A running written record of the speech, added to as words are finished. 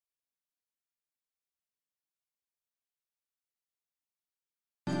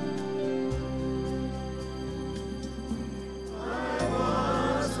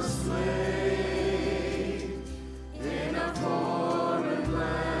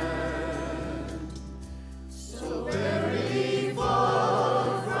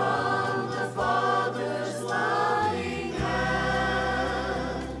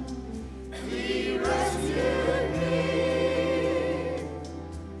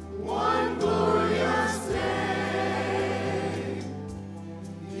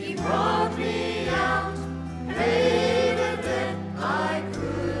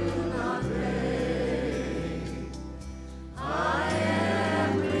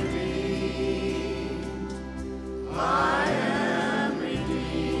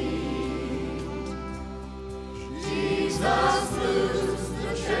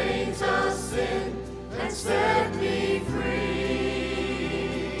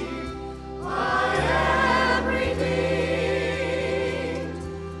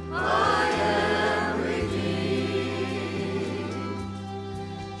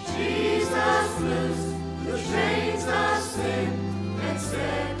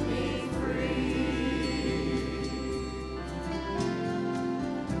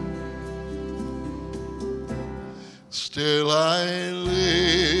Still I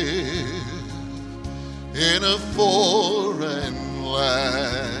live in a foreign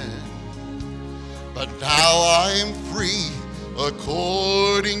land, but now I'm free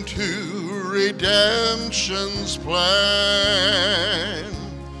according to redemption's plan.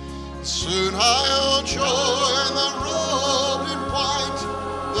 Soon I'll join the robed in white,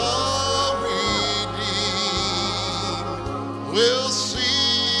 the redeemed will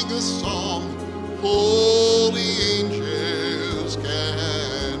sing a song holy angels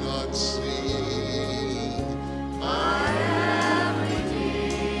cannot sing. I am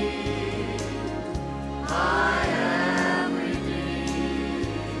redeemed. I am redeemed.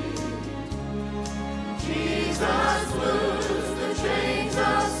 Jesus loosed the chains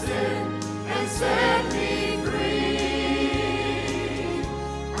of sin and set me free.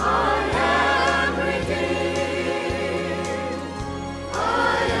 I am redeemed. I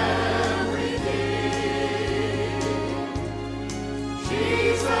am redeemed.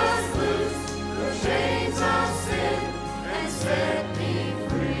 Jesus loosed the chains of sin and set me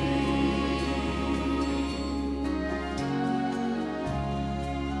free.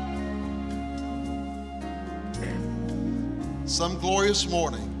 Some glorious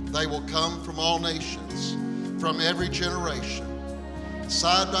morning they will come from all nations, from every generation.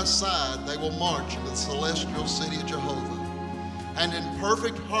 Side by side they will march into the celestial city of Jehovah. And in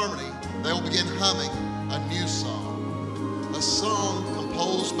perfect harmony they will begin humming a new song, a song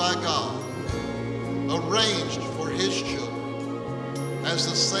composed by God, arranged for His children. As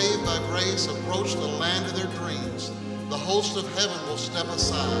the saved by grace approach the land of their dreams, the host of heaven will step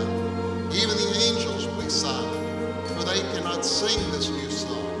aside. Even the angels will be silent, for they cannot sing this new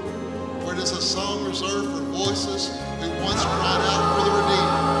song. For it is a song reserved for voices who once cried out for the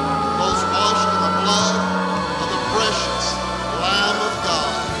redeemed, those washed in the blood of the precious Lamb of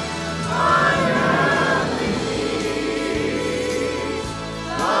God. I am redeemed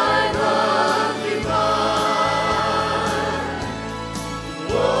by love divine.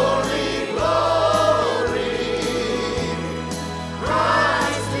 Glory, glory,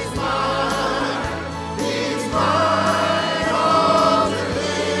 Christ is mine, He's mine all to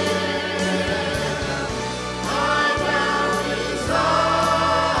live. I now reside.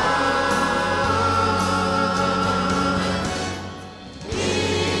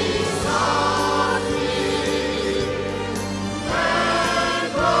 Peace on me and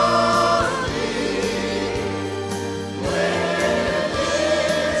glory, where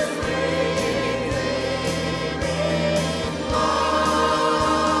this redeeming love.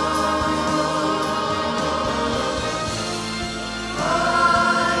 I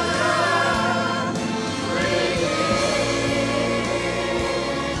am redeemed.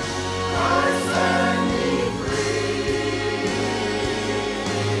 I set me free.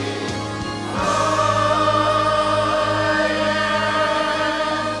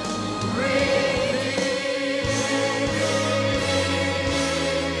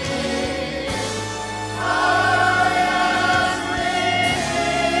 I am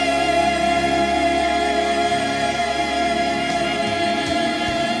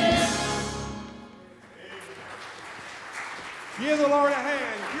Give the Lord a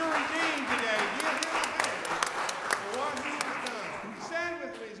hand. If you're redeemed today, give Him a hand for what He has done. Stand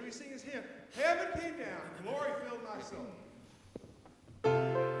with me as we sing His hymn. Heaven came down, glory filled my soul.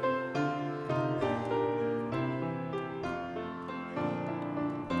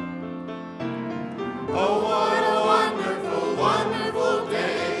 Oh, what a wonderful, wonderful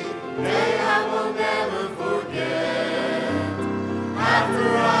day I will never forget. After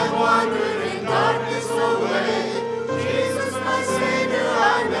I wandered in darkness away, Jesus, my Savior,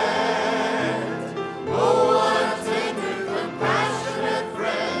 I met. Oh, what a tender, compassionate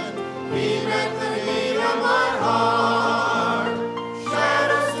friend. He met the need of my heart.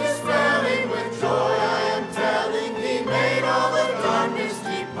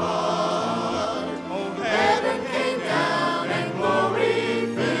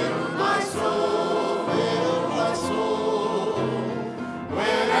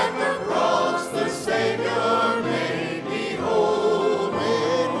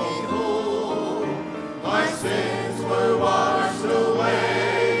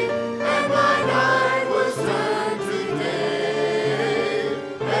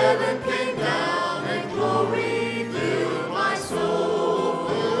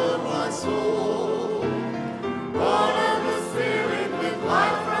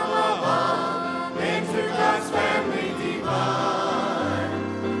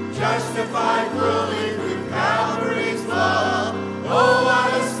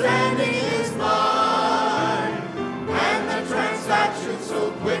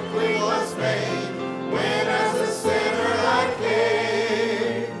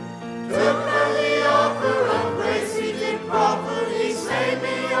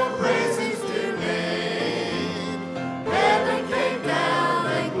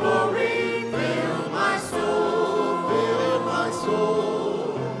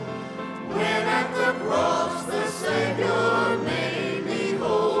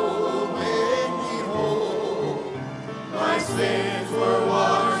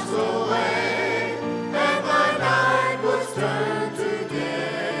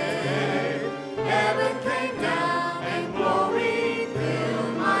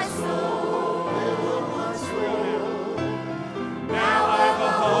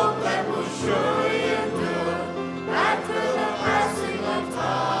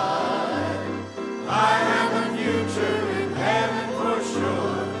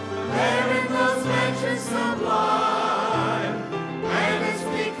 sublime, and it's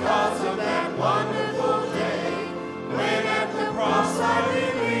because of that wonderful day when at the cross I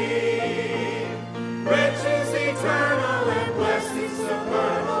believe riches eternal and blessings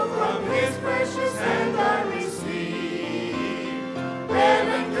supernal from His precious hand I receive.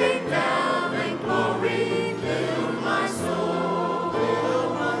 Heaven came down and glory filled my soul,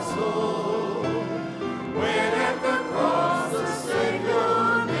 when at the cross the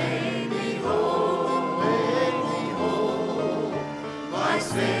Savior made me whole. My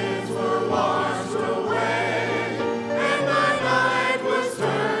sins were washed away, and my night was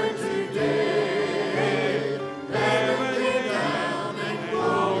turned to day. Heaven came down and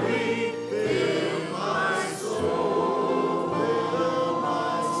glory filled my soul,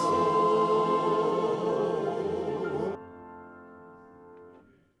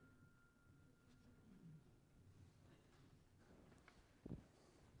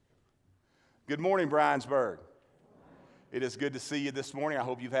 Good morning, Bryansburg. It is good to see you this morning. I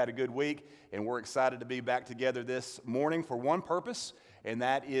hope you've had a good week, and we're excited to be back together this morning for one purpose, and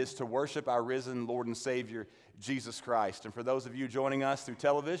that is to worship our risen Lord and Savior, Jesus Christ. And for those of you joining us through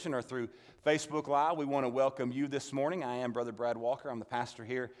television or through Facebook Live, we want to welcome you this morning. I am Brother Brad Walker. I'm the pastor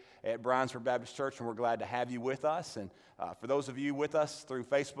here at Bryansburg Baptist Church, and we're glad to have you with us. And for those of you with us through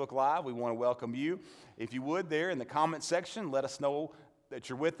Facebook Live, we want to welcome you. If you would, there in the comment section, let us know that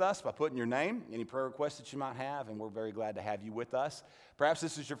you're with us by putting your name, any prayer requests that you might have, and we're very glad to have you with us. Perhaps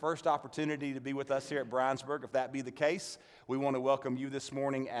this is your first opportunity to be with us here at Bryansburg. If that be the case, we want to welcome you this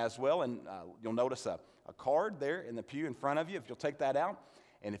morning as well, and you'll notice a card there in the pew in front of you. If you'll take that out,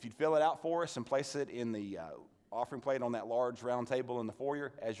 and if you'd fill it out for us and place it in the offering plate on that large round table in the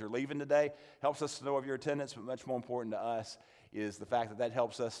foyer as you're leaving today, helps us to know of your attendance, but much more important to us is the fact that that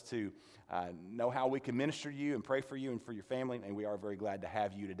helps us to know how we can minister to you and pray for you and for your family, and we are very glad to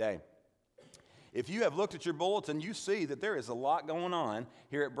have you today. If you have looked at your bulletin, you see that there is a lot going on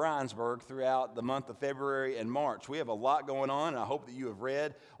here at Bryansburg throughout the month of February and March. We have a lot going on, and I hope that you have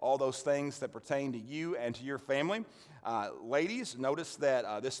read all those things that pertain to you and to your family. Ladies, notice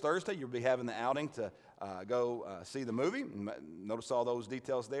that this Thursday you'll be having the outing to go see the movie. Notice all those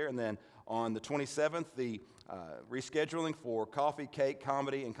details there. And then on the 27th, the rescheduling for coffee, cake,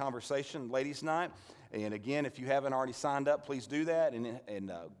 comedy, and conversation ladies' night. And again, if you haven't already signed up, please do that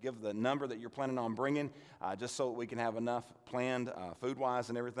and give the number that you're planning on bringing, just so that we can have enough planned food-wise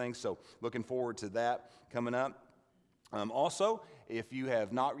and everything. So looking forward to that coming up. Also, if you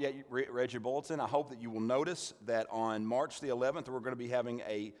have not yet read your bulletin, I hope that you will notice that on March the 11th, we're going to be having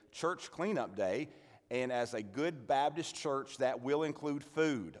a church cleanup day. And as a good Baptist church, that will include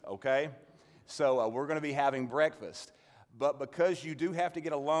food, okay? So we're going to be having breakfast. But because you do have to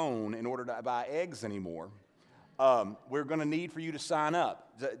get a loan in order to buy eggs anymore, we're going to need for you to sign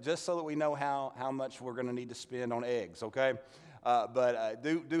up, just so that we know how much we're going to need to spend on eggs, okay? But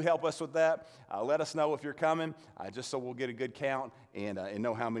do help us with that. Let us know if you're coming, just so we'll get a good count and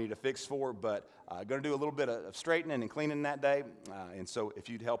know how many to fix for. But going to do a little bit of straightening and cleaning that day, and so if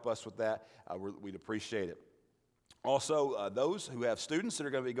you'd help us with that, we'd appreciate it. Also, those who have students that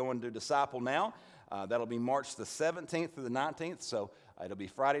are going to be going to Disciple Now, that'll be March the 17th through the 19th, so it'll be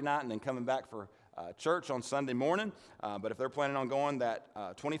Friday night and then coming back for church on Sunday morning. But if they're planning on going, that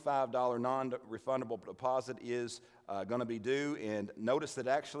 $25 non-refundable deposit is going to be due. And notice that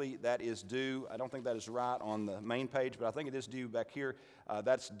actually that is due, I don't think that is right on the main page, but I think it is due back here.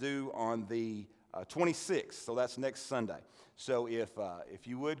 That's due on the 26th, so that's next Sunday. So if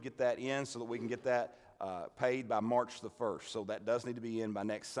you would get that in so that we can get that paid by March the 1st. So that does need to be in by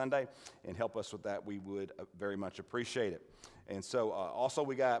next Sunday, and help us with that. We would very much appreciate it. And so also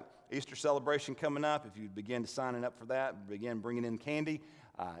we got Easter celebration coming up. If you begin to signing up for that, begin bringing in candy.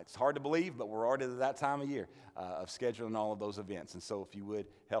 It's hard to believe, but we're already at that time of year of scheduling all of those events. And so if you would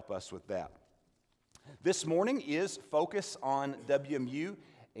help us with that. This morning is Focus on WMU.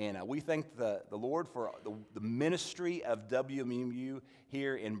 And we thank the Lord for the ministry of WMU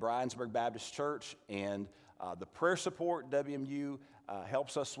here in Bryansburg Baptist Church, and the prayer support WMU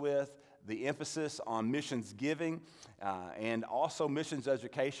helps us with, the emphasis on missions giving, and also missions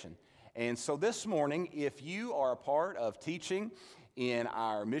education. And so this morning, if you are a part of teaching in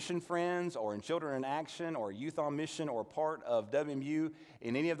our Mission Friends or in Children in Action or Youth on Mission or part of WMU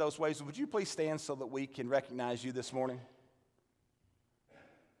in any of those ways, would you please stand so that we can recognize you this morning?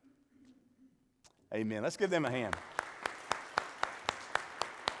 Amen. Let's give them a hand.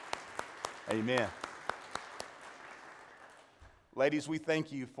 Amen. Ladies, we thank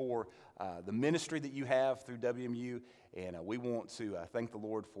you for the ministry that you have through WMU, and we want to thank the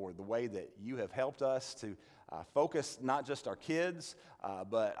Lord for the way that you have helped us to focus not just our kids,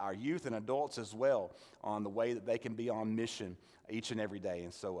 but our youth and adults as well on the way that they can be on mission each and every day.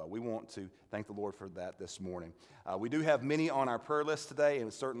 And so we want to thank the Lord for that this morning. We do have many on our prayer list today,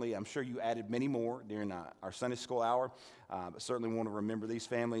 and certainly I'm sure you added many more during our Sunday school hour, but certainly want to remember these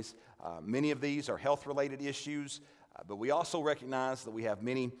families. Many of these are health-related issues, but we also recognize that we have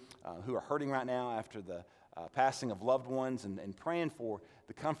many who are hurting right now after the passing of loved ones, and praying for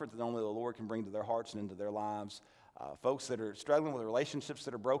the comfort that only the Lord can bring to their hearts and into their lives. Folks that are struggling with relationships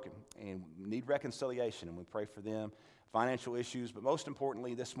that are broken and need reconciliation, and we pray for them. Financial issues, but most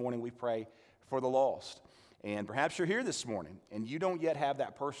importantly, this morning we pray for the lost. And perhaps you're here this morning and you don't yet have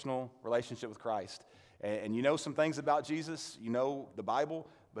that personal relationship with Christ. And you know some things about Jesus, you know the Bible,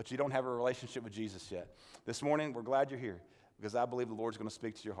 but you don't have a relationship with Jesus yet. This morning, we're glad you're here because I believe the Lord's going to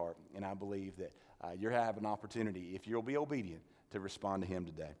speak to your heart. And I believe that you're having an opportunity, if you'll be obedient, to respond to Him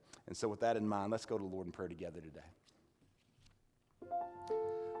today. And so with that in mind, let's go to the Lord in prayer together today.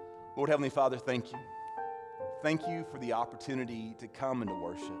 Lord Heavenly Father, thank you. Thank you for the opportunity to come and to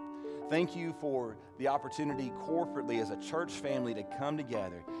worship. Thank you for the opportunity corporately as a church family to come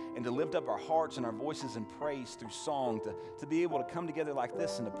together and to lift up our hearts and our voices in praise through song, to be able to come together like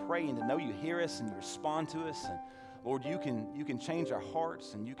this and to pray and to know you hear us and you respond to us. And Lord, you can change our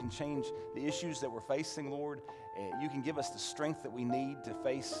hearts and you can change the issues that we're facing, Lord. You can give us the strength that we need to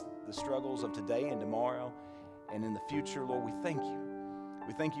face the struggles of today and tomorrow and in the future. Lord, we thank you.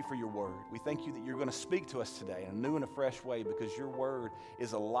 We thank you for your word. We thank you that you're going to speak to us today in a new and a fresh way because your word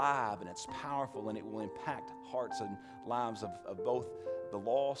is alive and it's powerful and it will impact hearts and lives of both the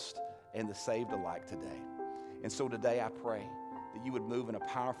lost and the saved alike today. And so today I pray that you would move in a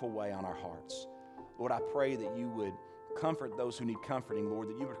powerful way on our hearts. Lord, I pray that you would comfort those who need comforting, Lord,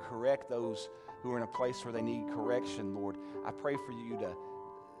 that you would correct those who are in a place where they need correction, Lord. I pray for you to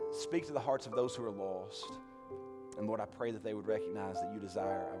speak to the hearts of those who are lost. And Lord, I pray that they would recognize that you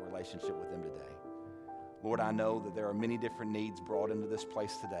desire a relationship with them today. Lord, I know that there are many different needs brought into this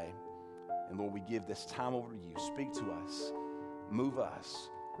place today. And Lord, we give this time over to you. Speak to us. Move us.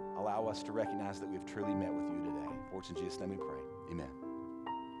 Allow us to recognize that we have truly met with you today. For it's in Jesus' name we pray. Amen.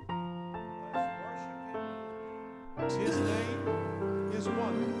 Let's worship Him. His name is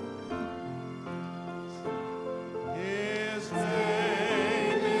wonderful. His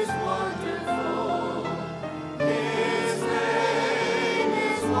name is wonderful. His name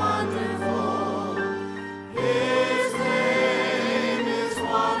is wonderful. His name is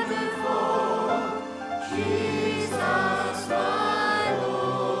wonderful. Jesus, my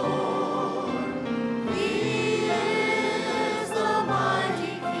Lord. He is the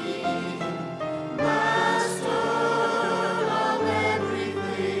mighty King, Master of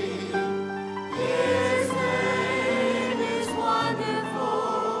everything. His name is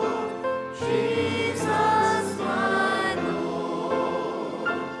wonderful. Jesus, my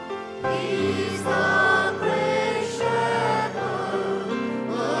Lord. He's the great shepherd,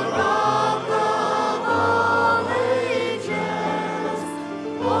 the rock of all ages.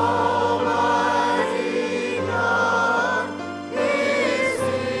 Almighty God is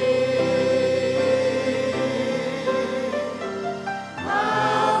He.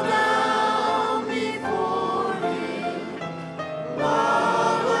 Bow down before Him,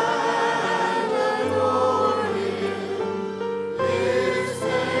 love and adore Him. His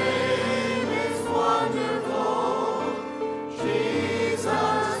name is wonderful,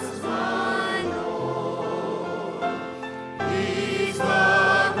 Jesus, my Lord. He's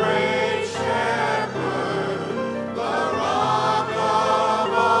the great shepherd, the rock of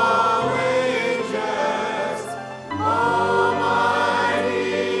all ages. Almighty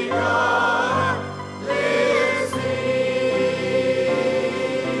God is He.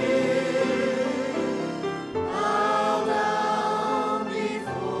 Bow down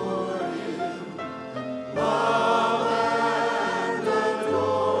before Him, love and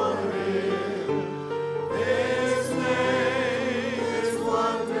adore Him. His name is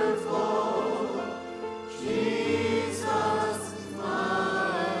wonderful, Jesus,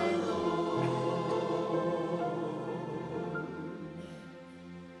 my Lord.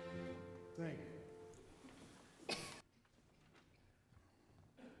 Thank you.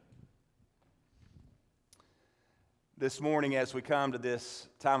 This morning, as we come to this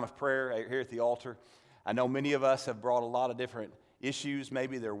time of prayer here at the altar, I know many of us have brought a lot of different issues.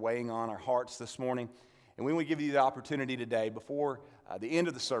 Maybe they're weighing on our hearts this morning. And we want to give you the opportunity today, before the end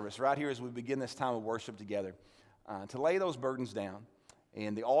of the service, right here as we begin this time of worship together, to lay those burdens down.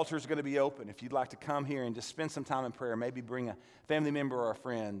 And the altar is going to be open. If you'd like to come here and just spend some time in prayer, maybe bring a family member or a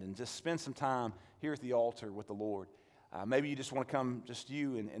friend and just spend some time here at the altar with the Lord. Maybe you just want to come, just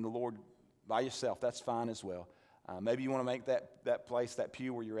you and the Lord by yourself, that's fine as well. Maybe you want to make that place, that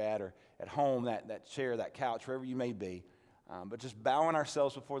pew where you're at, or at home, that chair, that couch, wherever you may be. But just bowing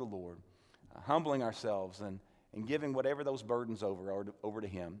ourselves before the Lord, humbling ourselves, and giving whatever those burdens over to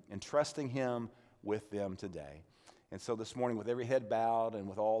Him, and trusting Him with them today. And so this morning, with every head bowed and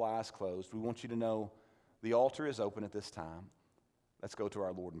with all eyes closed, we want you to know the altar is open at this time. Let's go to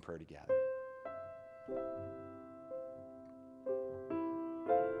our Lord in prayer together.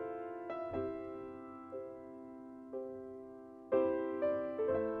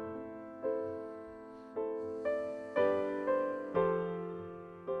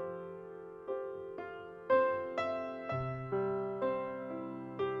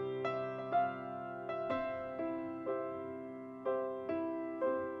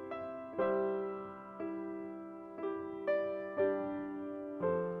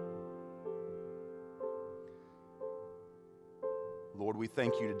 Lord, we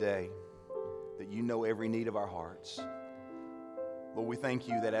thank you today that you know every need of our hearts. Lord, we thank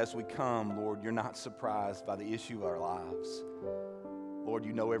you that as we come, Lord, you're not surprised by the issue of our lives. Lord,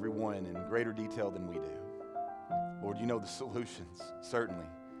 you know every one in greater detail than we do. Lord, you know the solutions, certainly,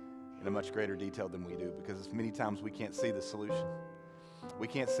 in a much greater detail than we do, because many times we can't see the solution. We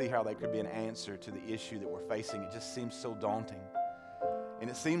can't see how there could be an answer to the issue that we're facing. It just seems so daunting. And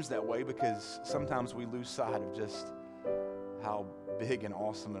it seems that way because sometimes we lose sight of just how big and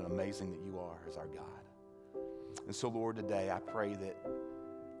awesome and amazing that you are as our God. And so, Lord, today I pray that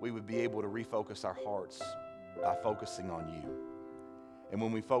we would be able to refocus our hearts by focusing on you. And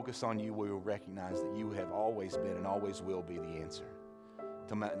when we focus on you, we will recognize that you have always been and always will be the answer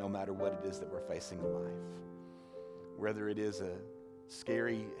to no matter what it is that we're facing in life. Whether it is a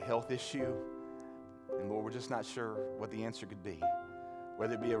scary health issue, and Lord, we're just not sure what the answer could be.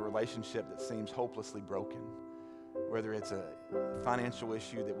 Whether it be a relationship that seems hopelessly broken, whether it's a financial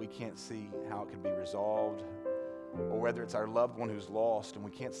issue that we can't see how it can be resolved, or whether it's our loved one who's lost and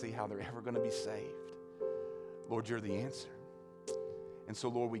we can't see how they're ever going to be saved. Lord, you're the answer. And so,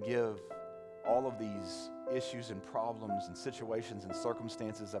 Lord, we give all of these issues and problems and situations and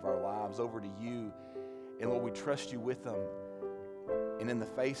circumstances of our lives over to you. And Lord, we trust you with them. And in the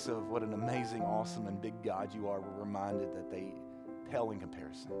face of what an amazing, awesome, and big God you are, we're reminded that they pale in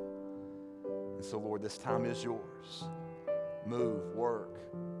comparison. And so, Lord, this time is yours. Move, work.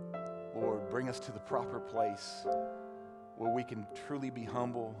 Lord, bring us to the proper place where we can truly be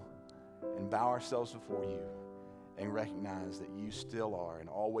humble and bow ourselves before you and recognize that you still are and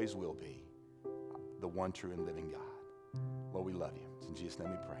always will be the one true and living God. Lord, we love you. It's in Jesus' name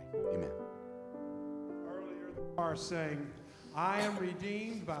we pray. Amen. Earlier, the choir sang, I am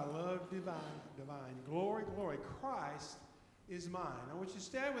redeemed by love divine. Glory, glory, Christ is mine. I want you to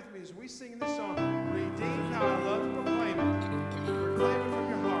stand with me as we sing this song, Redeemed, how I love to proclaim it. Proclaim it from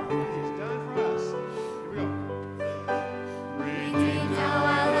your heart, what He's done for us. Here we go. Redeemed, how I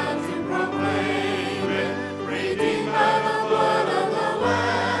love to proclaim it. Redeemed by the blood of the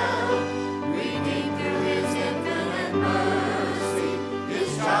Lamb. Redeemed through His infinite mercy. His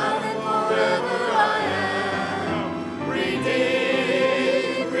child and forever I am.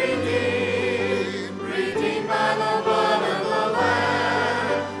 Redeemed, redeemed, redeemed by the blood of the Lamb.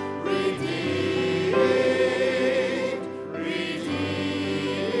 Redeemed, redeemed.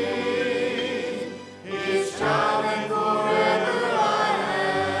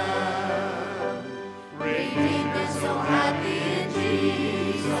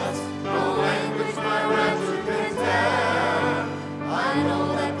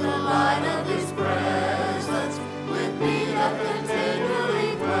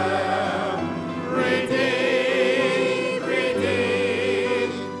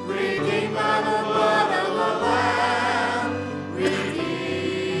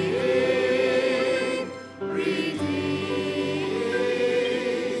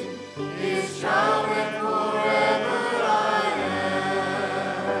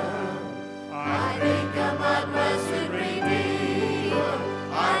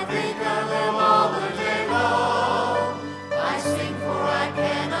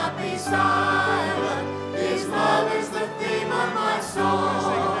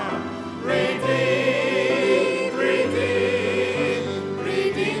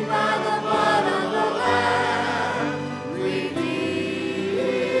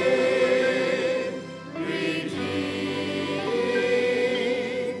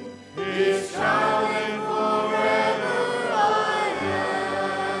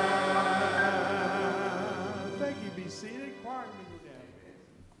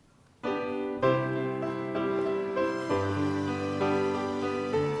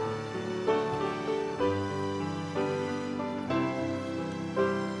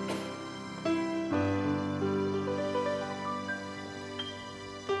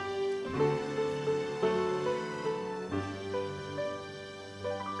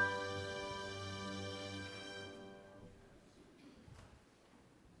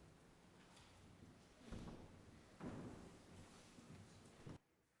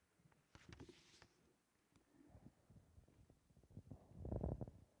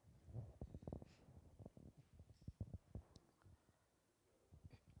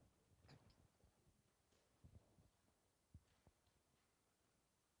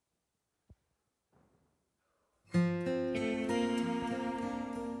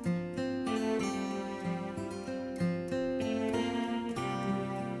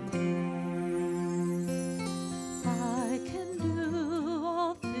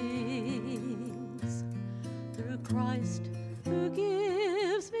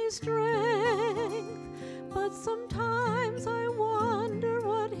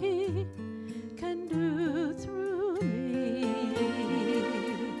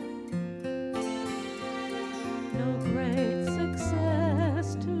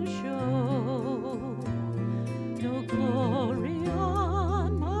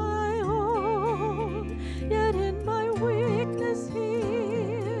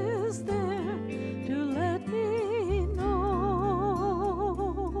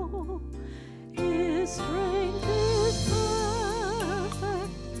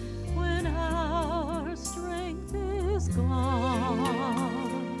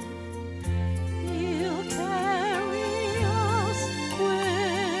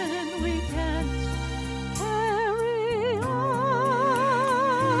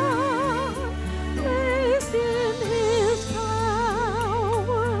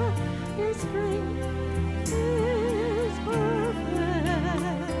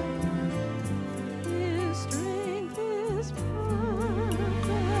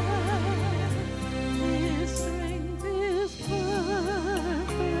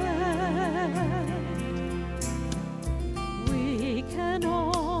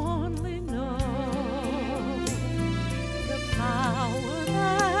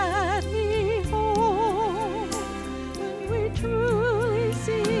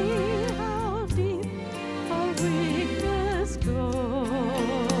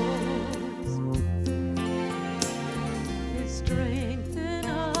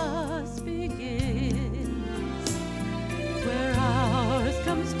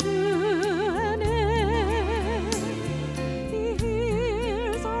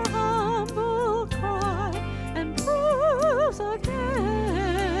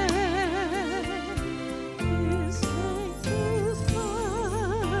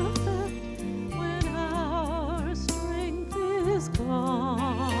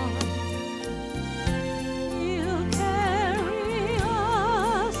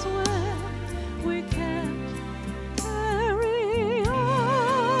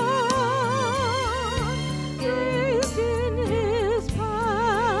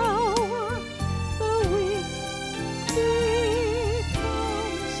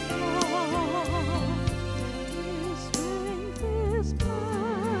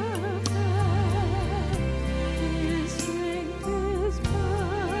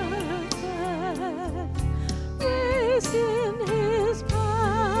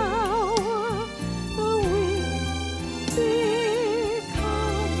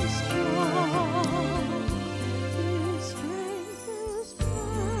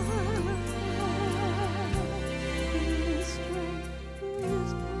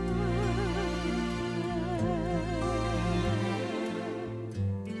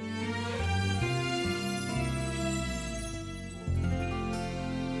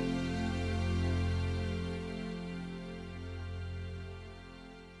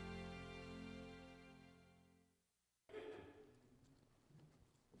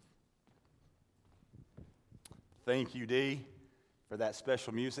 Thank you, Dee, for that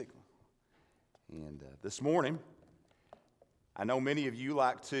special music. And this morning, I know many of you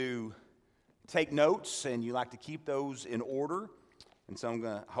like to take notes and you like to keep those in order. And so I'm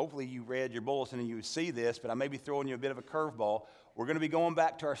going to, hopefully you read your bulletin and you see this, but I may be throwing you a bit of a curveball. We're going to be going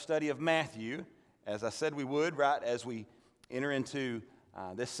back to our study of Matthew, as I said we would, right as we enter into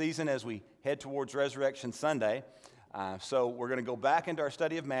this season, as we head towards Resurrection Sunday. So we're going to go back into our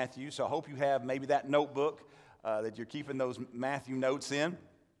study of Matthew. So I hope you have maybe that notebook that you're keeping those Matthew notes in.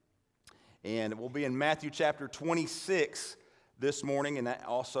 And we'll be in Matthew chapter 26 this morning, and that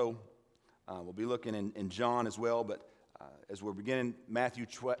also we'll be looking in John as well. But as we're beginning, Matthew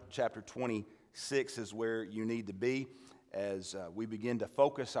chapter 26 is where you need to be as we begin to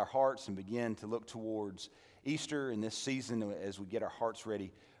focus our hearts and begin to look towards Easter in this season as we get our hearts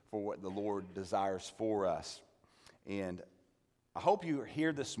ready for what the Lord desires for us. And I hope you are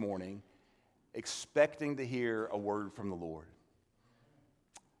here this morning expecting to hear a word from the Lord.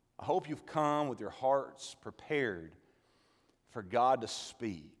 I hope you've come with your hearts prepared for God to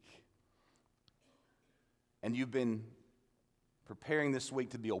speak. And you've been preparing this week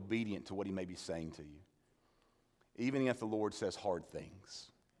to be obedient to what He may be saying to you. Even if the Lord says hard things.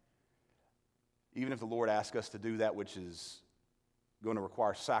 Even if the Lord asks us to do that which is going to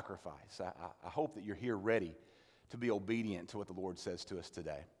require sacrifice. I hope that you're here ready to be obedient to what the Lord says to us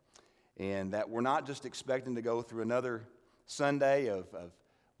today. And that we're not just expecting to go through another Sunday of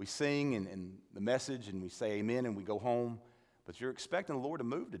we sing and the message and we say amen and we go home, but you're expecting the Lord to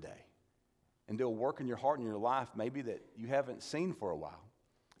move today and do a work in your heart and your life maybe that you haven't seen for a while.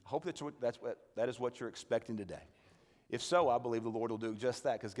 I hope that is what you're expecting today. If so, I believe the Lord will do just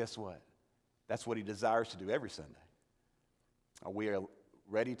that, because guess what? That's what He desires to do every Sunday. We are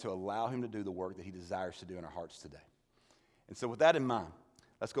ready to allow Him to do the work that He desires to do in our hearts today. And so with that in mind,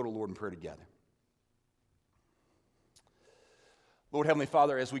 let's go to the Lord in prayer together. Lord Heavenly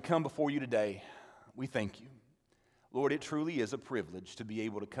Father, as we come before You today, we thank You. Lord, it truly is a privilege to be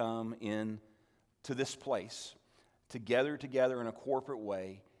able to come in to this place together in a corporate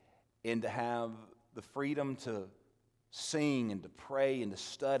way and to have the freedom to sing and to pray and to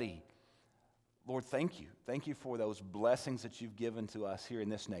study. Lord, thank You. Thank You for those blessings that You've given to us here in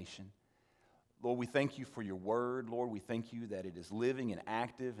this nation. Lord, we thank You for Your word. Lord, we thank You that it is living and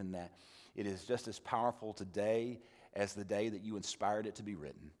active and that it is just as powerful today as the day that You inspired it to be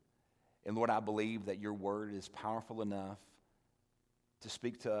written. And Lord, I believe that Your word is powerful enough to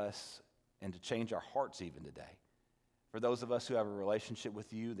speak to us and to change our hearts even today. For those of us who have a relationship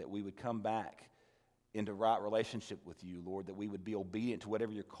with You, that we would come back into right relationship with You, Lord, that we would be obedient to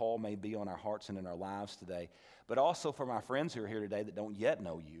whatever Your call may be on our hearts and in our lives today. But also for my friends who are here today that don't yet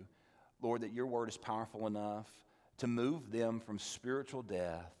know You, Lord, that Your word is powerful enough to move them from spiritual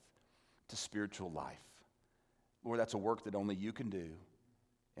death to spiritual life. Lord, that's a work that only You can do.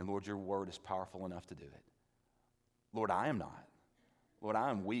 And Lord, Your word is powerful enough to do it. Lord, I am not. Lord, I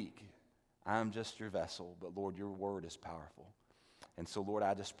am weak. I am just Your vessel. But Lord, Your word is powerful. And so, Lord,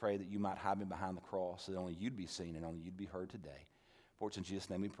 I just pray that You might hide me behind the cross, that only You'd be seen and only You'd be heard today. For it's in Jesus'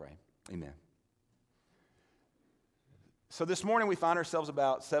 name we pray. Amen. So this morning we find ourselves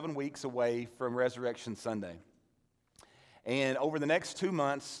about 7 weeks away from Resurrection Sunday. And over the next 2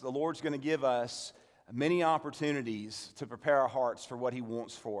 months, the Lord's going to give us many opportunities to prepare our hearts for what He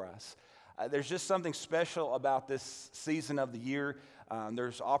wants for us. There's just something special about this season of the year.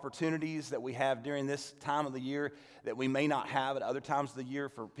 There's opportunities that we have during this time of the year that we may not have at other times of the year,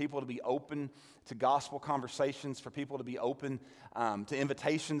 for people to be open to gospel conversations, for people to be open to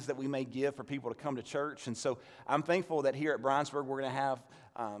invitations that we may give for people to come to church. And so I'm thankful that here at Brownsburg we're going to have,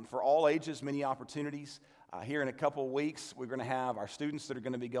 for all ages, many opportunities. Here in a couple of weeks, we're going to have our students that are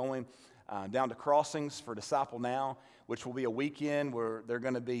going to be going down to Crossings for Disciple Now, which will be a weekend where they're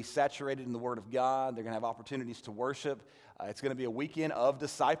going to be saturated in the Word of God. They're going to have opportunities to worship. It's going to be a weekend of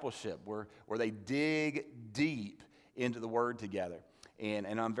discipleship where they dig deep into the Word together.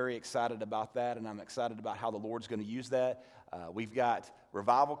 And I'm very excited about that, and I'm excited about how the Lord's going to use that. We've got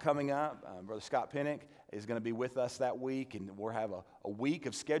revival coming up. Brother Scott Pinnock is going to be with us that week, and we'll have a week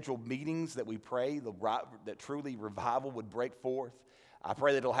of scheduled meetings that we pray that truly revival would break forth. I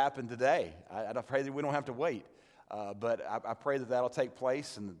pray that it'll happen today. I pray that we don't have to wait. But I pray that that'll take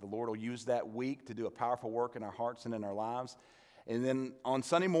place and that the Lord will use that week to do a powerful work in our hearts and in our lives. And then on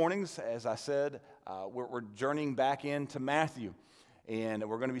Sunday mornings, as I said, we're journeying back into Matthew. And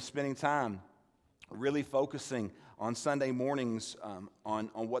we're going to be spending time really focusing on Sunday mornings on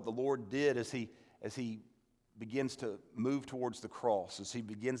what the Lord did as He begins to move towards the cross, as He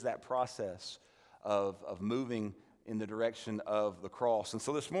begins that process of moving in the direction of the cross. And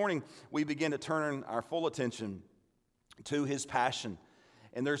so this morning, we begin to turn our full attention to his passion.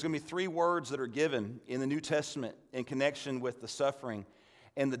 And there's going to be three words that are given in the New Testament in connection with the suffering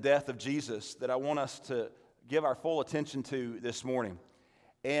and the death of Jesus that I want us to give our full attention to this morning.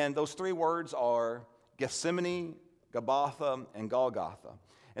 And those three words are Gethsemane, Gabbatha, and Golgotha.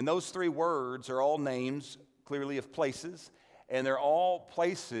 And those three words are all names, clearly, of places, and they're all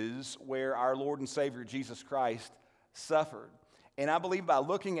places where our Lord and Savior Jesus Christ suffered. And I believe by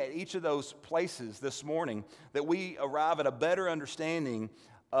looking at each of those places this morning that we arrive at a better understanding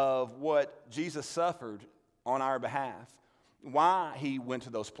of what Jesus suffered on our behalf, why he went to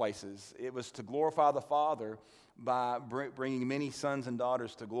those places. It was to glorify the Father by bringing many sons and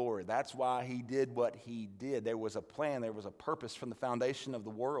daughters to glory. That's why he did what he did. There was a plan, there was a purpose from the foundation of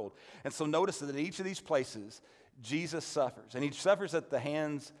the world. And so notice that at each of these places, Jesus suffers. And he suffers at the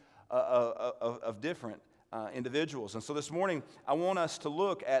hands of different individuals. And so this morning, I want us to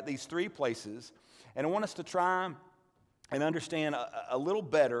look at these three places, and I want us to try and understand a little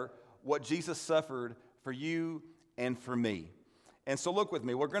better what Jesus suffered for you and for me. And so look with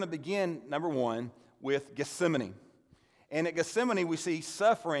me. We're going to begin, number one, with Gethsemane. And at Gethsemane, we see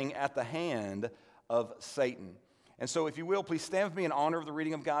suffering at the hand of Satan. And so if you will, please stand with me in honor of the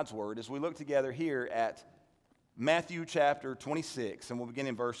reading of God's word as we look together here at Matthew chapter 26, and we'll begin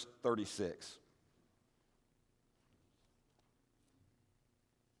in verse 36.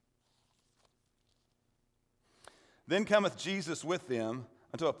 Then cometh Jesus with them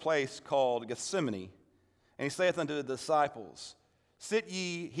unto a place called Gethsemane, and he saith unto the disciples, Sit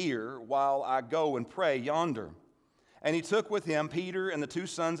ye here while I go and pray yonder. And he took with him Peter and the two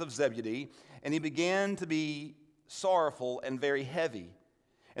sons of Zebedee, and he began to be sorrowful and very heavy.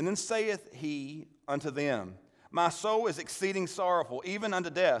 And then saith he unto them, My soul is exceeding sorrowful, even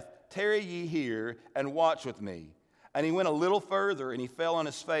unto death. Tarry ye here and watch with me. And he went a little further, and he fell on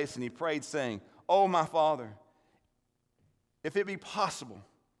his face, and he prayed, saying, O my Father, if it be possible,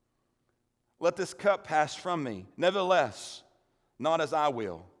 let this cup pass from me. Nevertheless, not as I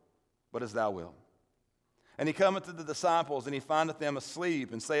will, but as thou wilt. And he cometh to the disciples, and he findeth them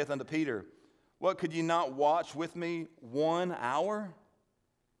asleep, and saith unto Peter, What, could ye not watch with me 1 hour?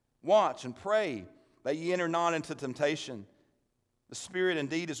 Watch and pray, that ye enter not into temptation. The spirit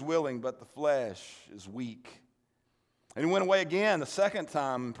indeed is willing, but the flesh is weak. And he went away again the second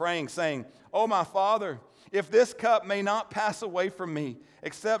time, praying, saying, O my Father, if this cup may not pass away from me,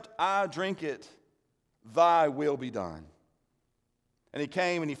 except I drink it, thy will be done. And he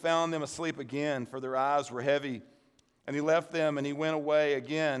came and he found them asleep again, for their eyes were heavy. And he left them and he went away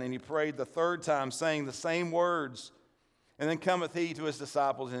again, and he prayed the third time, saying the same words. And then cometh he to his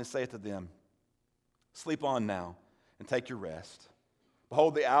disciples, and he saith to them, Sleep on now, and take your rest.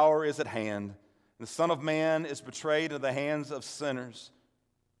 Behold, the hour is at hand, and the Son of Man is betrayed into the hands of sinners.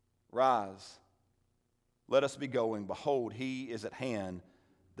 Rise, let us be going. Behold, he is at hand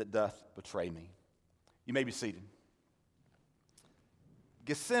that doth betray me. You may be seated.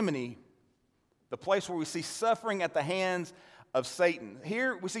 Gethsemane, the place where we see suffering at the hands of Satan.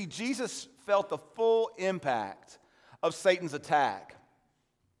 Here we see Jesus felt the full impact of Satan's attack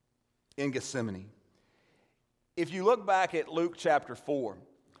in Gethsemane. If you look back at Luke chapter 4,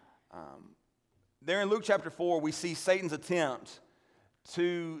 there in Luke chapter 4, we see Satan's attempt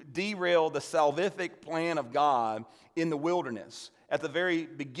to derail the salvific plan of God in the wilderness at the very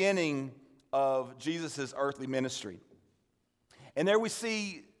beginning of Jesus' earthly ministry. And there we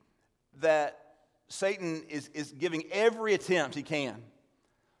see that Satan is giving every attempt he can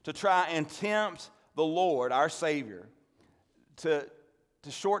to try and tempt the Lord, our Savior, to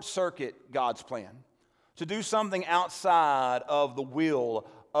short-circuit God's plan, to do something outside of the will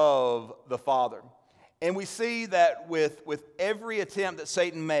of the Father. And we see that with every attempt that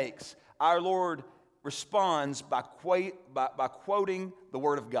Satan makes, our Lord responds by quoting the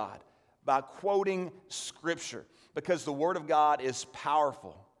Word of God, by quoting Scripture, because the Word of God is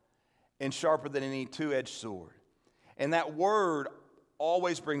powerful and sharper than any two-edged sword. And that Word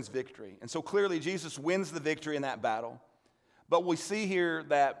always brings victory. And so clearly Jesus wins the victory in that battle. But we see here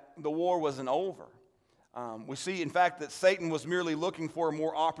that the war wasn't over. We see, in fact, that Satan was merely looking for a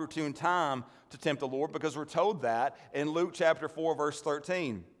more opportune time to tempt the Lord, because we're told that in Luke chapter 4, verse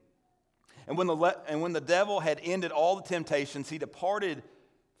 13. And when the devil had ended all the temptations, he departed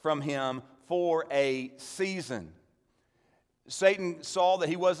from him for a season. Satan saw that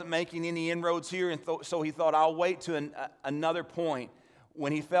he wasn't making any inroads here, and so he thought, I'll wait to another point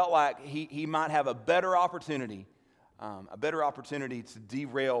when he felt like he might have a better opportunity to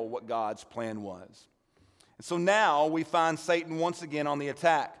derail what God's plan was. And so now we find Satan once again on the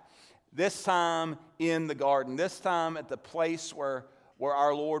attack, this time in the garden, this time at the place where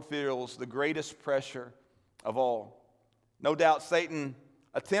our Lord feels the greatest pressure of all. No doubt Satan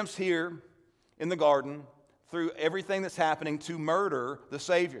attempts here in the garden, through everything that's happening, to murder the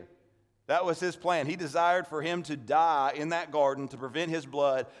Savior. That was his plan. He desired for him to die in that garden to prevent his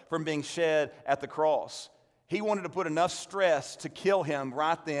blood from being shed at the cross. He wanted to put enough stress to kill him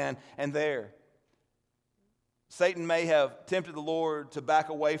right then and there. Satan may have tempted the Lord to back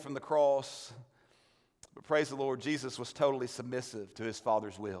away from the cross, but praise the Lord, Jesus was totally submissive to his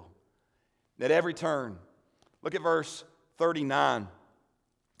Father's will. At every turn, look at verse 39,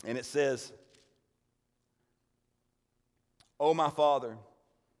 and it says, "O my Father,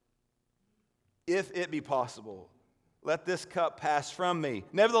 if it be possible, let this cup pass from me.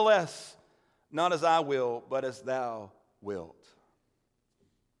 Nevertheless, not as I will, but as thou wilt."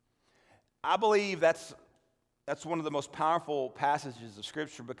 I believe that's one of the most powerful passages of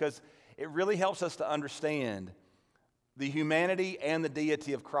Scripture, because it really helps us to understand the humanity and the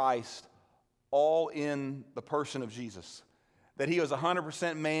deity of Christ all in the person of Jesus. That he was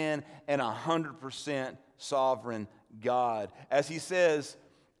 100% man and 100% sovereign God. As he says,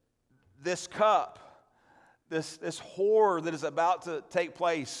 this cup, this horror that is about to take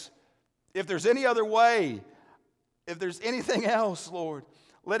place, if there's any other way, if there's anything else, Lord,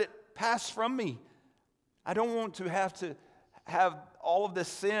 let it pass from me. I don't want to have all of this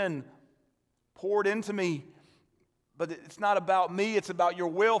sin poured into me, but it's not about me, it's about your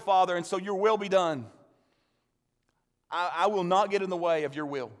will, Father, and so your will be done. I will not get in the way of your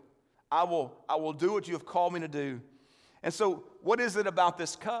will. I will do what you have called me to do. And so what is it about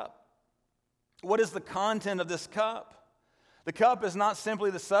this cup? What is the content of this cup? The cup is not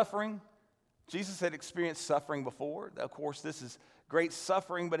simply the suffering. Jesus had experienced suffering before. Of course, this is great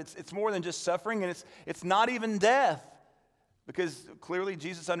suffering, but it's more than just suffering, and it's not even death, because clearly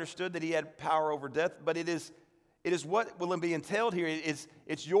Jesus understood that he had power over death, but it is what will be entailed here.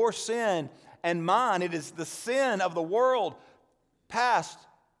 It's your sin and mine. It is the sin of the world, past,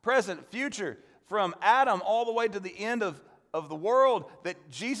 present, future, from Adam all the way to the end of the world, that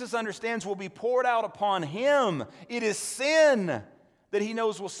Jesus understands will be poured out upon him. It is sin that he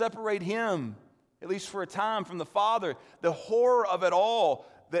knows will separate him, at least for a time, from the Father. The horror of it all,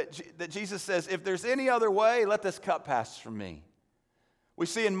 that Jesus says, if there's any other way, let this cup pass from me. We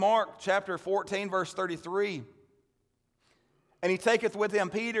see in Mark chapter 14, verse 33, "And he taketh with him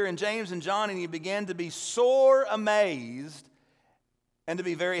Peter and James and John, and he began to be sore amazed and to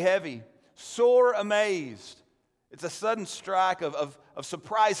be very heavy." Sore amazed. It's a sudden strike of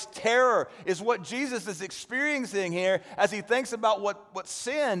surprise terror is what Jesus is experiencing here as he thinks about what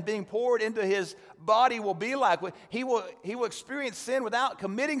sin being poured into his body will be like. He will experience sin without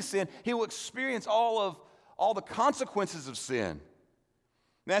committing sin. He will experience all the consequences of sin.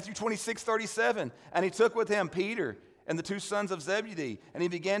 Matthew 26:37, "And he took with him Peter and the two sons of Zebedee, and he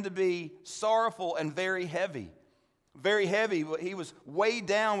began to be sorrowful and very heavy." Very heavy. He was weighed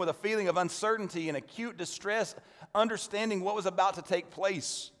down with a feeling of uncertainty and acute distress, understanding what was about to take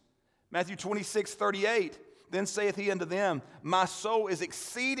place. Matthew 26:38, "Then saith he unto them, My soul is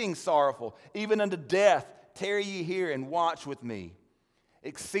exceeding sorrowful, even unto death. Tarry ye here and watch with me."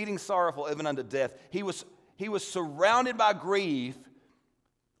 Exceeding sorrowful, even unto death. He was surrounded by grief,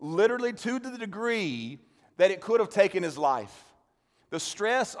 literally to the degree that it could have taken his life. The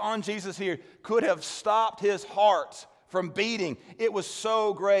stress on Jesus here could have stopped his heart from beating. It was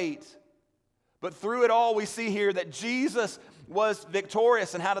so great. But through it all, we see here that Jesus was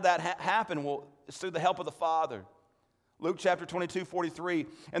victorious. And how did that happen? Well, it's through the help of the Father. Luke chapter 22:43,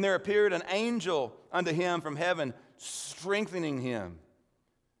 "And there appeared an angel unto him from heaven, strengthening him."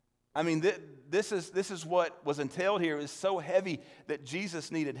 I mean, this is what was entailed here. It was so heavy that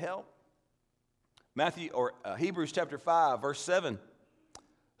Jesus needed help. Hebrews chapter 5, verse 7,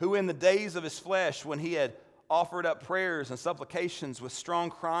 "Who in the days of his flesh, when he had offered up prayers and supplications with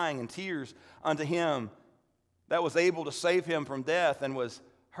strong crying and tears unto him that was able to save him from death, and was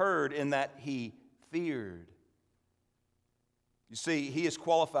heard in that he feared." You see, he is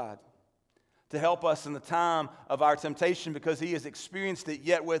qualified to help us in the time of our temptation because he has experienced it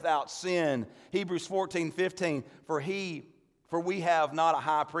yet without sin. Hebrews 14:15, For we have not a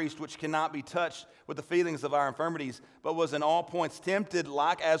high priest which cannot be touched with the feelings of our infirmities, but was in all points tempted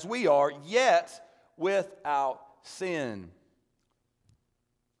like as we are, yet without sin.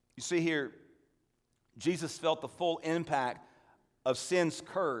 You see here, Jesus felt the full impact of sin's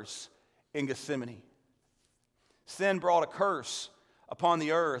curse in Gethsemane. Sin brought a curse upon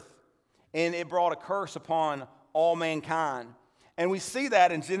the earth, and it brought a curse upon all mankind. And we see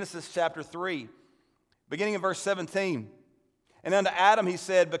that in Genesis chapter 3, beginning in verse 17. "And unto Adam he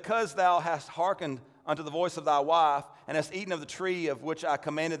said, Because thou hast hearkened unto the voice of thy wife, and hast eaten of the tree of which I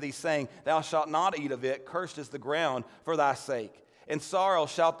commanded thee, saying, Thou shalt not eat of it, cursed is the ground for thy sake. In sorrow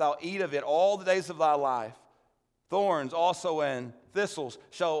shalt thou eat of it all the days of thy life. Thorns also and thistles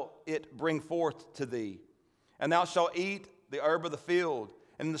shall it bring forth to thee. And thou shalt eat the herb of the field,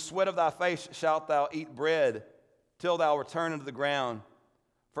 and in the sweat of thy face shalt thou eat bread, till thou return unto the ground.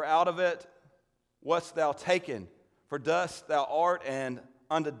 For out of it wast thou taken, for dust thou art, and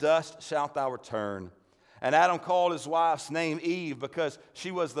unto dust shalt thou return. And Adam called his wife's name Eve, because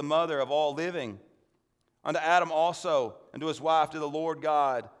she was the mother of all living. Unto Adam also and to his wife did the Lord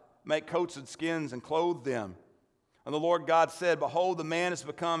God make coats and skins and clothe them. And the Lord God said, Behold, the man is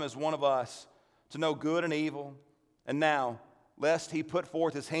become as one of us, to know good and evil. And now, lest he put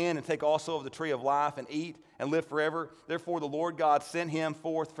forth his hand and take also of the tree of life and eat and live forever, therefore the Lord God sent him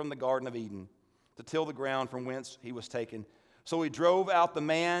forth from the Garden of Eden to till the ground from whence he was taken. So he drove out the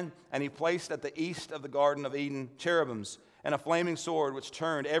man, and he placed at the east of the Garden of Eden cherubims and a flaming sword which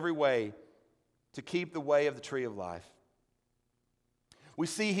turned every way to keep the way of the tree of life. We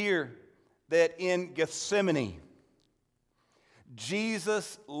see here that in Gethsemane,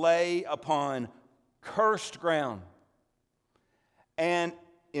 Jesus lay upon cursed ground, and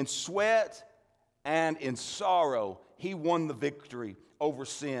in sweat and in sorrow, he won the victory over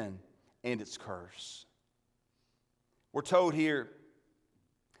sin and its curse. We're told here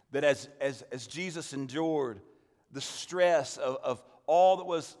that as Jesus endured the stress of all that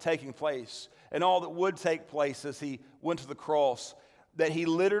was taking place and all that would take place as he went to the cross, that he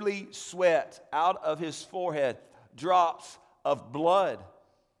literally sweat out of his forehead drops of blood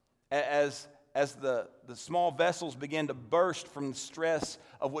as the small vessels began to burst from the stress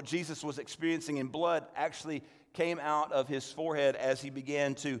of what Jesus was experiencing, and blood actually came out of his forehead as he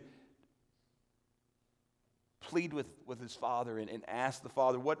began to plead with his Father and ask the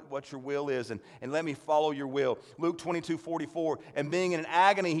Father what your will is, and let me follow your will. Luke 22:44, and being in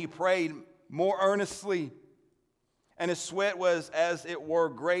agony he prayed more earnestly, and his sweat was as it were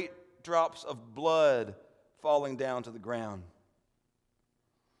great drops of blood falling down to the ground.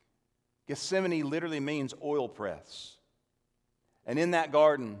 Gethsemane literally means oil press. And in that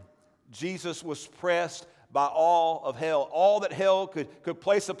garden, Jesus was pressed by all of hell. All that hell could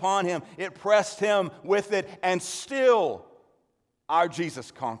place upon him, it pressed him with it, and still our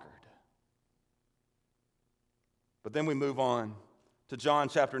Jesus conquered. But then we move on to John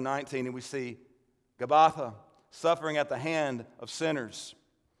chapter 19, and we see Gabbatha suffering at the hand of sinners.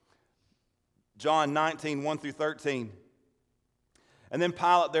 John 19, 1 through 13. And then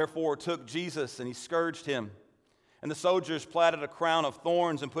Pilate therefore took Jesus, and he scourged him. And the soldiers platted a crown of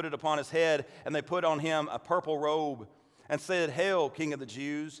thorns and put it upon his head, and they put on him a purple robe, and said, Hail, King of the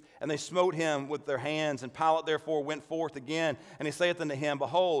Jews! And they smote him with their hands. And Pilate therefore went forth again, and he saith unto him,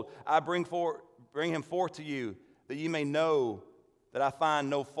 Behold, I bring him forth to you, that ye may know that I find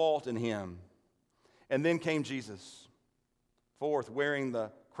no fault in him. And then came Jesus forth, wearing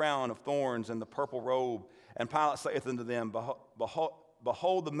the crown of thorns and the purple robe. And Pilate saith unto them,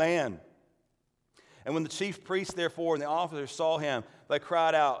 Behold the man. And when the chief priests therefore and the officers saw him, they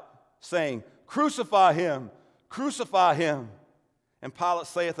cried out, saying, Crucify him! Crucify him! And Pilate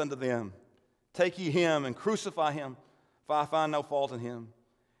saith unto them, Take ye him and crucify him, for I find no fault in him.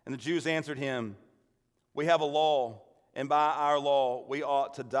 And the Jews answered him, We have a law, and by our law we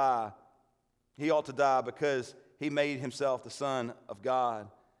ought to die. He ought to die because he made himself the Son of God.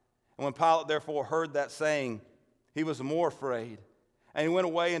 And when Pilate therefore heard that saying, he was more afraid. And he went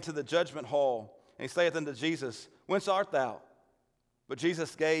away into the judgment hall, and he saith unto Jesus, Whence art thou? But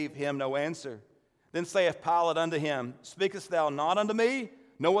Jesus gave him no answer. Then saith Pilate unto him, Speakest thou not unto me?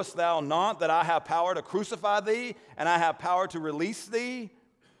 Knowest thou not that I have power to crucify thee, and I have power to release thee?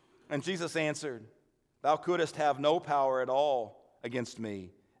 And Jesus answered, Thou couldst have no power at all against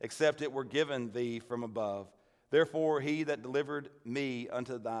me, except it were given thee from above. Therefore he that delivered me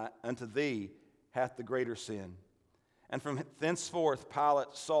unto thee hath the greater sin. And from thenceforth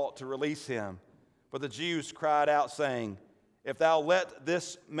Pilate sought to release him. But the Jews cried out, saying, If thou let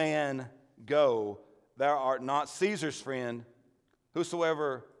this man go, thou art not Caesar's friend.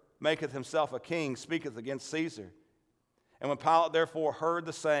 Whosoever maketh himself a king speaketh against Caesar. And when Pilate therefore heard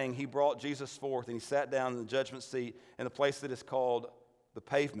the saying, he brought Jesus forth, and he sat down in the judgment seat in the place that is called the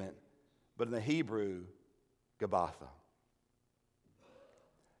Pavement, but in the Hebrew, Gabbatha.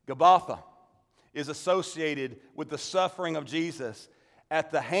 Gabbatha is associated with the suffering of Jesus at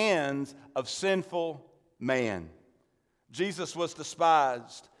the hands of sinful man. Jesus was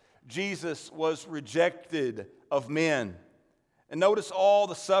despised. Jesus was rejected of men. And notice all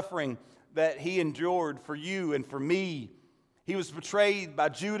the suffering that he endured for you and for me. He was betrayed by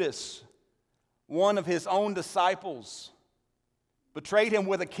Judas one of his own disciples betrayed him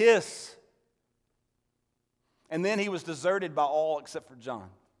with a kiss. And then he was deserted by all except for John.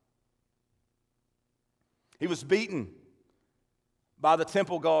 He was beaten by the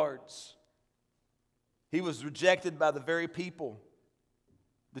temple guards. He was rejected by the very people,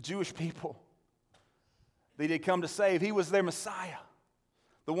 the Jewish people, that he had come to save. He was their Messiah,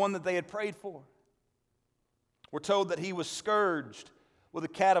 the one that they had prayed for. We're told that he was scourged with a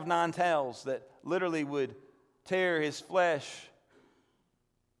cat of nine tails that literally would tear his flesh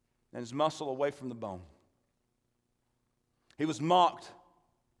and his muscle away from the bone. He was mocked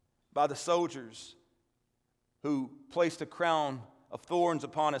by the soldiers who placed a crown of thorns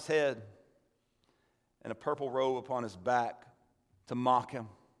upon his head and a purple robe upon his back to mock him.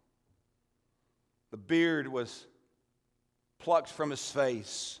 The beard was plucked from his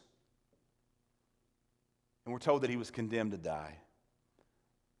face, and we're told that he was condemned to die.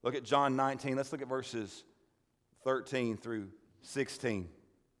 Look at John 19. Let's look at verses 13 through 16.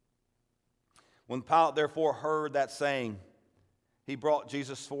 When Pilate therefore heard that saying, he brought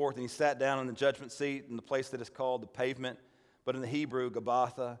Jesus forth, and he sat down in the judgment seat in the place that is called the Pavement, but in the Hebrew,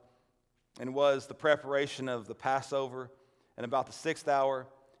 Gabbatha, and was the preparation of the Passover, and about the 6th hour,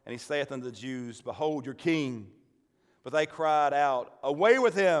 and he saith unto the Jews, Behold your king. But they cried out, Away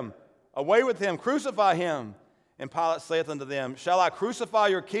with him, crucify him. And Pilate saith unto them, Shall I crucify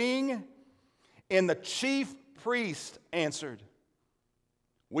your king? And the chief priest answered,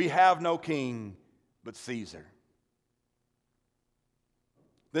 We have no king but Caesar.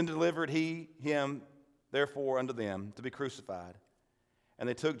 Then delivered he him therefore unto them to be crucified. And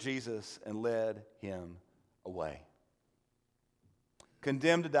they took Jesus and led him away.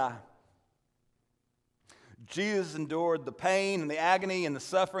 Condemned to die. Jesus endured the pain and the agony and the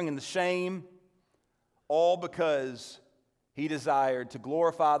suffering and the shame, all because he desired to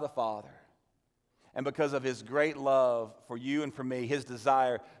glorify the Father. And because of his great love for you and for me, his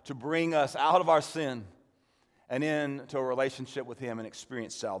desire to bring us out of our sin and into a relationship with him and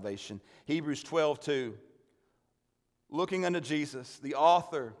experience salvation. Hebrews 12:2. Looking unto Jesus, the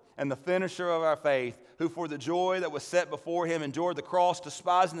author and the finisher of our faith, who for the joy that was set before him endured the cross,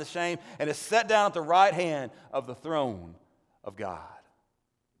 despising the shame, and is set down at the right hand of the throne of God.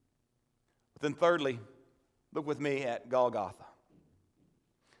 But then thirdly, look with me at Golgotha.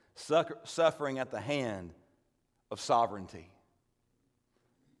 Suffering at the hand of sovereignty.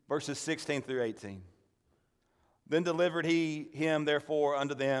 Verses 16 through 18. Then delivered he him therefore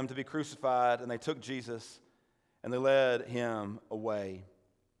unto them to be crucified, and they took Jesus, and they led him away.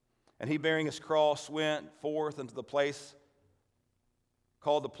 And he, bearing his cross, went forth into the place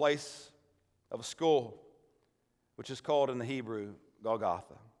called the place of a skull, which is called in the Hebrew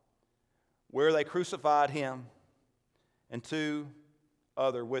Golgotha, where they crucified him and two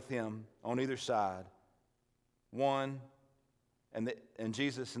other with him on either side, one and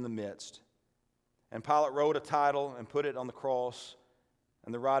Jesus in the midst. And Pilate wrote a title and put it on the cross,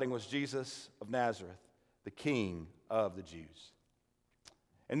 and the writing was Jesus of Nazareth, the King of the Jews.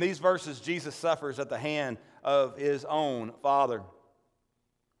 In these verses, Jesus suffers at the hand of his own Father.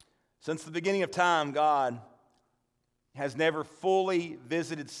 Since the beginning of time, God has never fully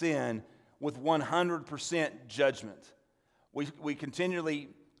visited sin with 100% judgment. We continually,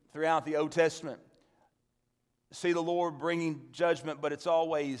 throughout the Old Testament, see the Lord bringing judgment, but it's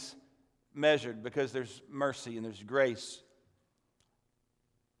always measured because there's mercy and there's grace.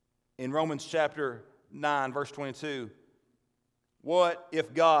 In Romans chapter 9, verse 22, what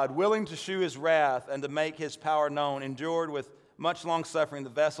if God, willing to shew his wrath and to make his power known, endured with much long suffering the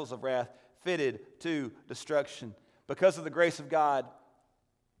vessels of wrath fitted to destruction? Because of the grace of God,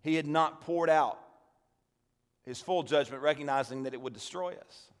 he had not poured out his full judgment, recognizing that it would destroy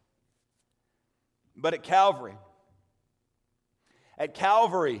us. But at Calvary,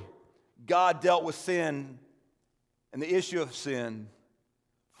 God dealt with sin and the issue of sin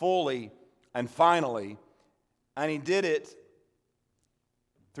fully and finally, and he did it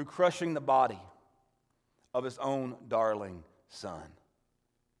through crushing the body of his own darling Son.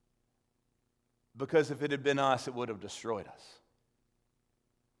 Because if it had been us, it would have destroyed us.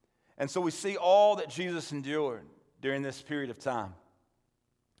 And so we see all that Jesus endured during this period of time.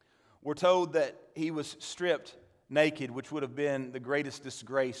 We're told that he was stripped naked, which would have been the greatest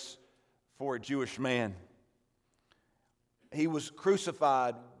disgrace for a Jewish man. He was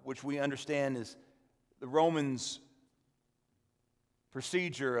crucified, which we understand is the Romans'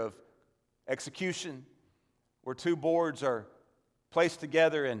 procedure of execution, where two boards are placed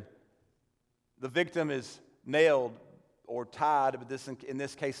together and the victim is nailed or tied, but in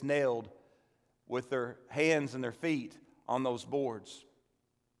this case nailed, with their hands and their feet on those boards.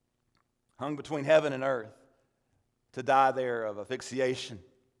 hung between heaven and earth, to die there of asphyxiation.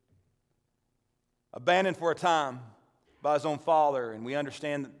 Abandoned for a time by his own father, and we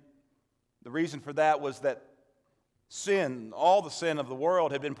understand that the reason for that was that sin, all the sin of the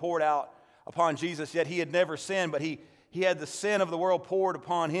world had been poured out upon Jesus, yet he had never sinned, but he had the sin of the world poured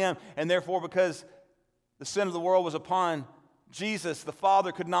upon him, and therefore because the sin of the world was upon Jesus, the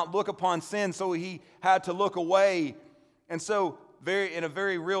Father could not look upon sin, so he had to look away. And so, in a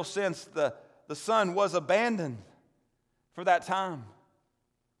very real sense, the Son was abandoned for that time.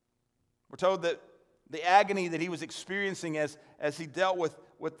 We're told that the agony that he was experiencing as he dealt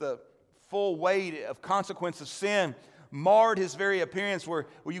with the full weight of consequence of sin marred his very appearance, where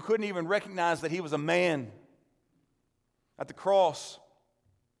you couldn't even recognize that he was a man. At the cross,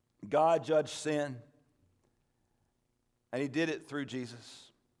 God judged sin, and he did it through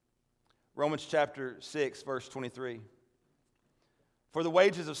Jesus. Romans chapter 6, verse 23. For the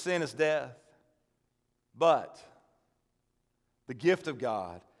wages of sin is death, but the gift of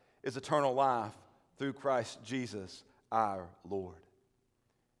God is eternal life through Christ Jesus our Lord.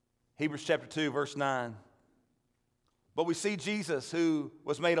 Hebrews chapter 2, verse 9. But we see Jesus, who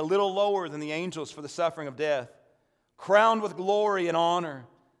was made a little lower than the angels for the suffering of death, crowned with glory and honor,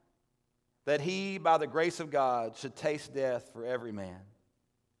 that he, by the grace of God, should taste death for every man.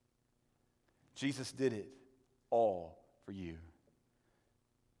 Jesus did it all for you.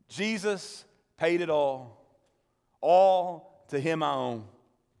 Jesus paid it all. All to him I own.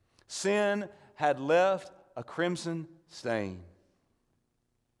 Sin had left a crimson stain.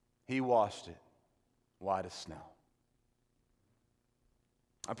 He washed it white as snow.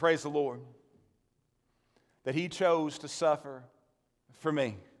 I praise the Lord that he chose to suffer for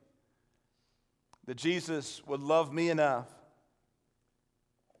me. That Jesus would love me enough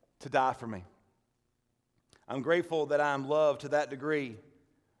to die for me. I'm grateful that I am loved to that degree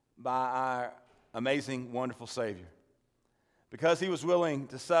by our amazing, wonderful Savior. Because he was willing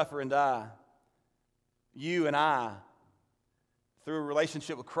to suffer and die, you and I, through a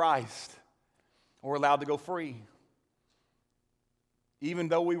relationship with Christ, were allowed to go free. Even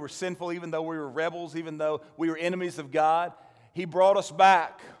though we were sinful, even though we were rebels, even though we were enemies of God, he brought us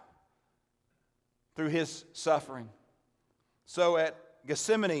back through his suffering. So at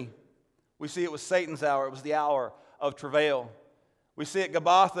Gethsemane, we see it was Satan's hour. It was the hour of travail. We see at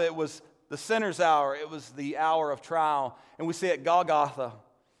Golgotha, it was the sinner's hour. It was the hour of trial. And we see at Golgotha,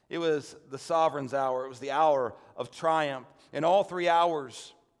 it was the sovereign's hour. It was the hour of triumph. And all 3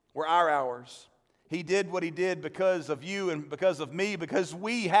 hours were our hours. He did what he did because of you and because of me, because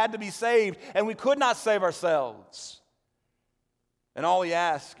we had to be saved and we could not save ourselves. And all he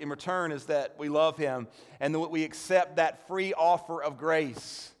asks in return is that we love him and that we accept that free offer of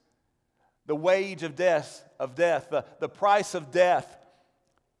grace. The wage of death, the price of death,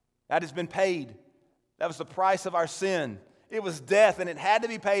 that has been paid. That was the price of our sin. It was death, and it had to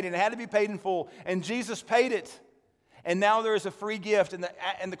be paid, and it had to be paid in full. And Jesus paid it. And now there is a free gift.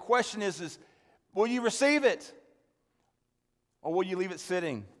 And the question is will you receive it? Or will you leave it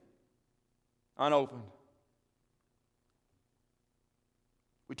sitting unopened?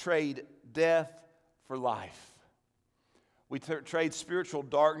 We trade death for life. We trade spiritual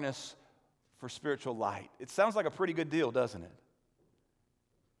darkness for spiritual light. It sounds like a pretty good deal, doesn't it?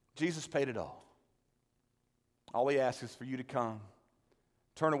 Jesus paid it all. All he asks is for you to come.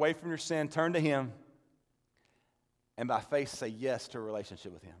 Turn away from your sin, turn to him, and by faith say yes to a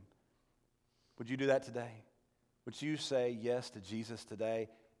relationship with him. Would you do that today? Would you say yes to Jesus today?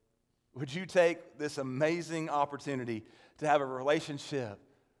 Would you take this amazing opportunity to have a relationship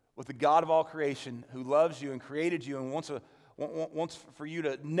with the God of all creation who loves you and created you and wants for you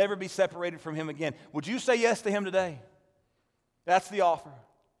to never be separated from him again? Would you say yes to him today? That's the offer.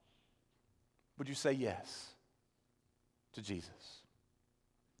 Would you say yes to Jesus?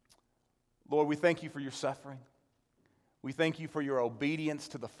 Lord, we thank you for your suffering. We thank you for your obedience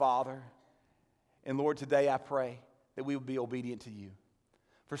to the Father. And Lord, today I pray that we would be obedient to you.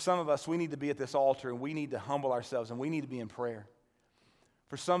 For some of us, we need to be at this altar and we need to humble ourselves and we need to be in prayer.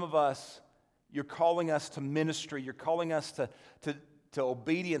 For some of us, you're calling us to ministry. You're calling us to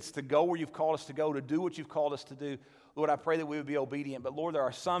obedience, to go where you've called us to go, to do what you've called us to do. Lord, I pray that we would be obedient. But Lord, there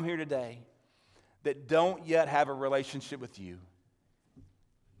are some here today that don't yet have a relationship with you.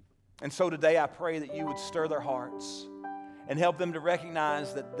 And so today I pray that you would stir their hearts and help them to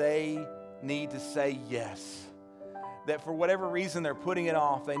recognize that they need to say yes. That for whatever reason they're putting it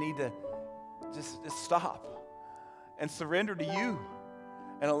off, they need to just stop and surrender to you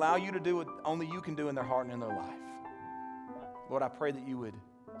and allow you to do what only you can do in their heart and in their life. Lord, I pray that you would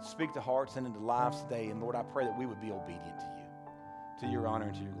speak to hearts and into lives today. And Lord, I pray that we would be obedient to you, to your honor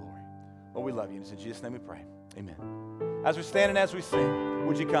and to your glory. Lord, we love you. It's in Jesus' name we pray. Amen. As we stand and as we sing,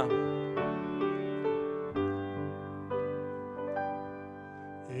 would you come?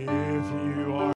 If you are